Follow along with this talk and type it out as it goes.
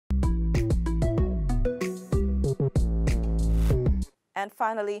And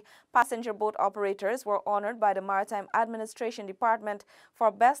finally, passenger boat operators were honored by the Maritime Administration Department for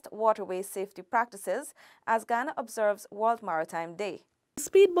Best Waterway Safety Practices as Ghana observes World Maritime Day.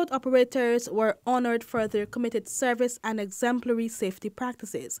 Speedboat operators were honored for their committed service and exemplary safety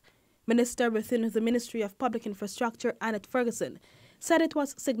practices. Minister within the Ministry of Public Infrastructure, Annette Ferguson, said it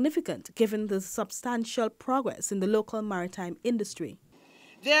was significant given the substantial progress in the local maritime industry.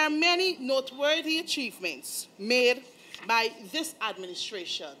 There are many noteworthy achievements made by this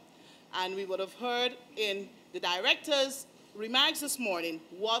administration, and we would have heard in the director's remarks this morning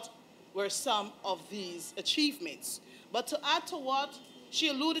what were some of these achievements. But to add to what she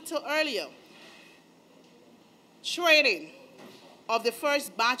alluded to earlier, training of the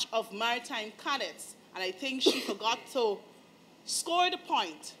first batch of maritime cadets, and I think she forgot to score the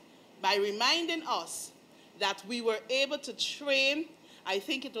point by reminding us that we were able to train, I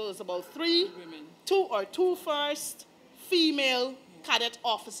think it was about two first female cadet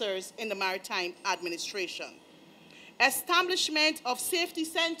officers in the Maritime Administration. Establishment of safety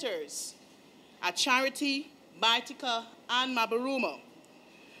centers at Charity, Bartica, and Mabaruma.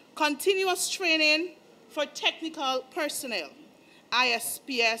 Continuous training for technical personnel,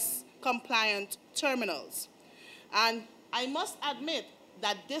 ISPS compliant terminals. And I must admit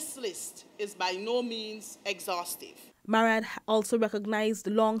that this list is by no means exhaustive. MARAD also recognized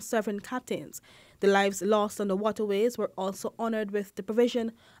long-serving captains. The lives lost on the waterways were also honored with the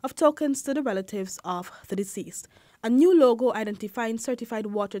provision of tokens to the relatives of the deceased. A new logo identifying certified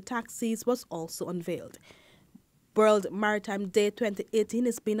water taxis was also unveiled. World Maritime Day 2018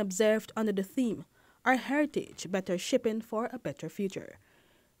 is being observed under the theme, Our Heritage, Better Shipping for a Better Future.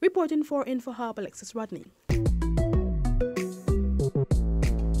 Reporting for InfoHub, Alexis Rodney.